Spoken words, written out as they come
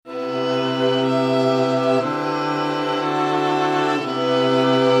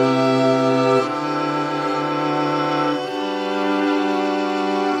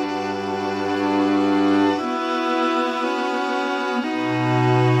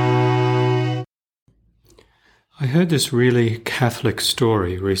I heard this really Catholic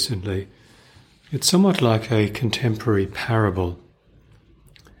story recently. It's somewhat like a contemporary parable.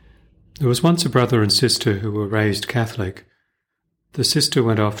 There was once a brother and sister who were raised Catholic. The sister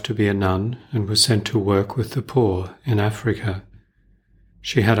went off to be a nun and was sent to work with the poor in Africa.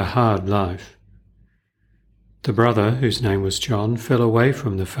 She had a hard life. The brother, whose name was John, fell away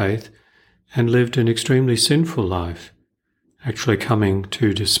from the faith and lived an extremely sinful life, actually coming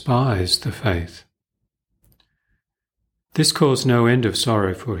to despise the faith. This caused no end of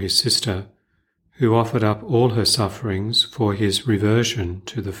sorrow for his sister, who offered up all her sufferings for his reversion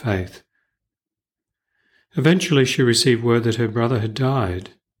to the faith. Eventually she received word that her brother had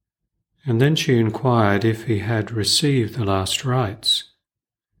died, and then she inquired if he had received the last rites.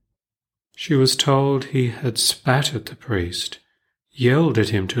 She was told he had spat at the priest, yelled at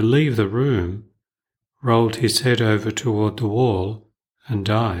him to leave the room, rolled his head over toward the wall, and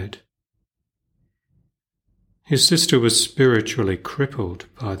died. His sister was spiritually crippled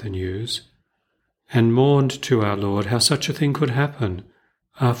by the news and mourned to our Lord how such a thing could happen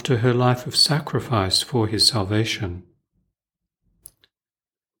after her life of sacrifice for his salvation.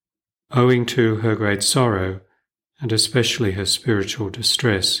 Owing to her great sorrow, and especially her spiritual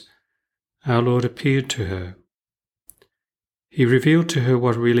distress, our Lord appeared to her. He revealed to her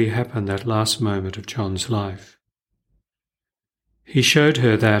what really happened that last moment of John's life. He showed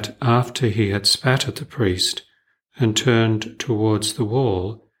her that after he had spat at the priest and turned towards the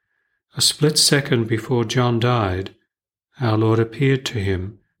wall, a split second before John died, our Lord appeared to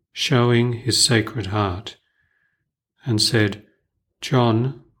him, showing his sacred heart, and said,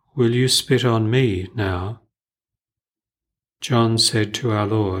 "John, will you spit on me now?" John said to our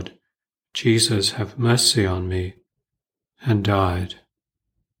Lord, "Jesus, have mercy on me," and died.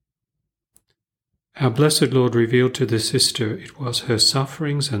 Our blessed Lord revealed to the sister it was her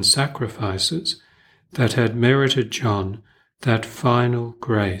sufferings and sacrifices that had merited John that final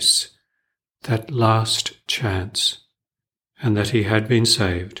grace, that last chance, and that he had been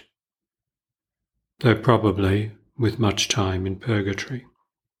saved, though probably with much time in purgatory.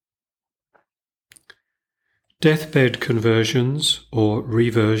 Deathbed conversions or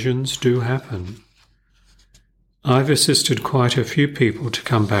reversions do happen. I've assisted quite a few people to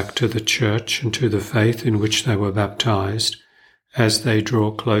come back to the church and to the faith in which they were baptized as they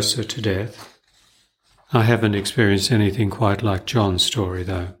draw closer to death. I haven't experienced anything quite like John's story,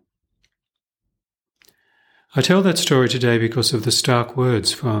 though. I tell that story today because of the stark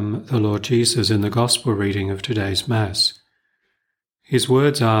words from the Lord Jesus in the Gospel reading of today's Mass. His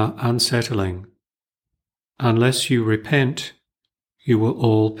words are unsettling. Unless you repent, you will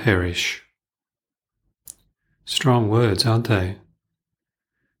all perish. Strong words, aren't they?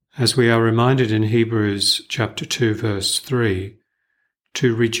 As we are reminded in Hebrews chapter 2, verse 3,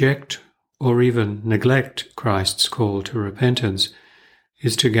 to reject or even neglect Christ's call to repentance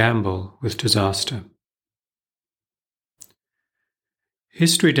is to gamble with disaster.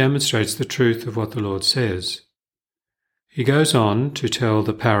 History demonstrates the truth of what the Lord says. He goes on to tell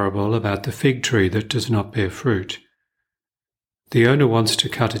the parable about the fig tree that does not bear fruit. The owner wants to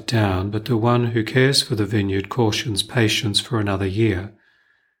cut it down, but the one who cares for the vineyard cautions patience for another year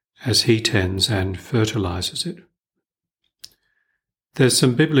as he tends and fertilizes it. There's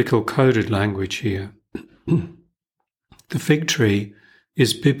some biblical coded language here. The fig tree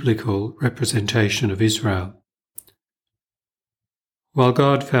is biblical representation of Israel. While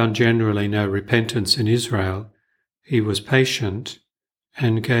God found generally no repentance in Israel, he was patient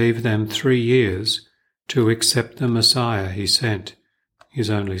and gave them 3 years to accept the Messiah he sent, his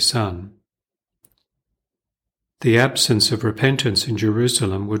only Son. The absence of repentance in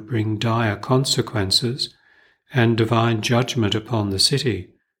Jerusalem would bring dire consequences and divine judgment upon the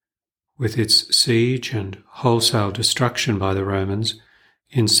city, with its siege and wholesale destruction by the Romans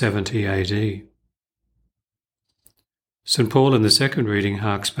in 70 AD. St. Paul in the second reading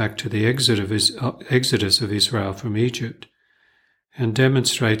harks back to the exodus of Israel from Egypt and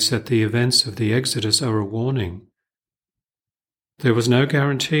demonstrates that the events of the Exodus are a warning. There was no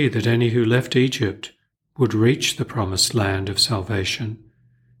guarantee that any who left Egypt would reach the promised land of salvation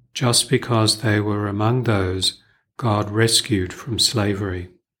just because they were among those God rescued from slavery.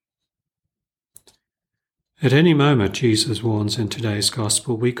 At any moment, Jesus warns in today's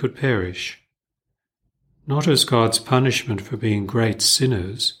Gospel, we could perish. Not as God's punishment for being great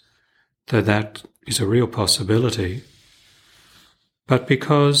sinners, though that is a real possibility, but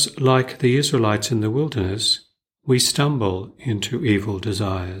because, like the Israelites in the wilderness, we stumble into evil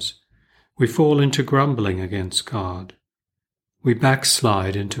desires. We fall into grumbling against God. We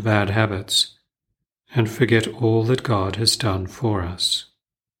backslide into bad habits and forget all that God has done for us.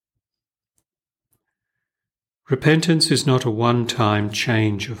 Repentance is not a one-time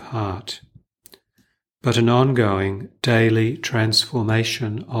change of heart, but an ongoing, daily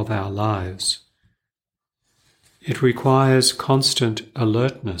transformation of our lives. It requires constant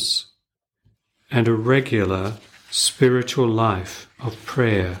alertness and a regular spiritual life of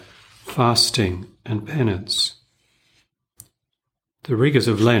prayer, fasting, and penance. The rigours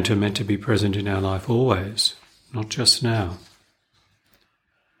of Lent are meant to be present in our life always, not just now.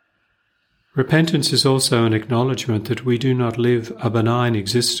 Repentance is also an acknowledgement that we do not live a benign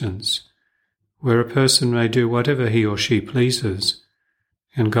existence where a person may do whatever he or she pleases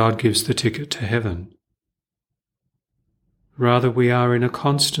and God gives the ticket to heaven. Rather, we are in a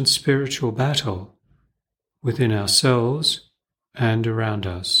constant spiritual battle within ourselves and around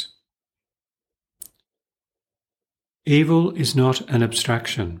us. Evil is not an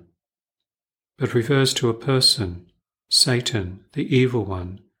abstraction, but refers to a person, Satan, the evil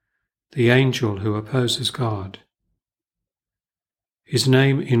one, the angel who opposes God. His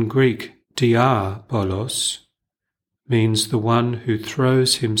name in Greek, Diabolos, means the one who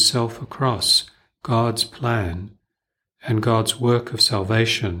throws himself across God's plan and God's work of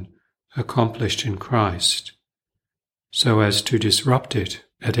salvation accomplished in Christ, so as to disrupt it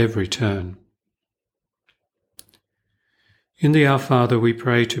at every turn. In the Our Father we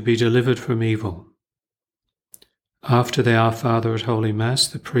pray to be delivered from evil. After the Our Father at Holy Mass,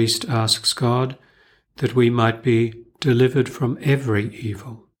 the priest asks God that we might be delivered from every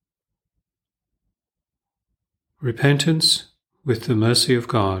evil. Repentance, with the mercy of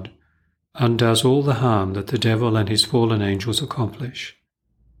God, undoes all the harm that the devil and his fallen angels accomplish.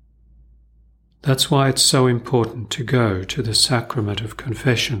 That's why it's so important to go to the sacrament of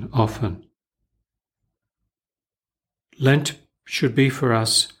confession often. Lent should be for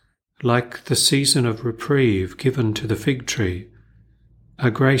us like the season of reprieve given to the fig tree,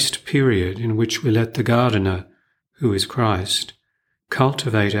 a graced period in which we let the gardener, who is Christ,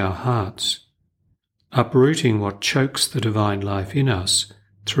 cultivate our hearts, uprooting what chokes the divine life in us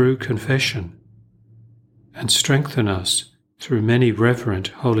through confession, and strengthen us through many reverent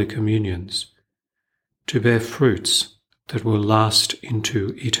Holy Communions to bear fruits that will last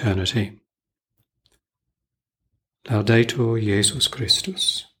into eternity. Laudetur Jesus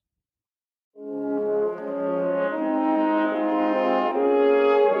Christus.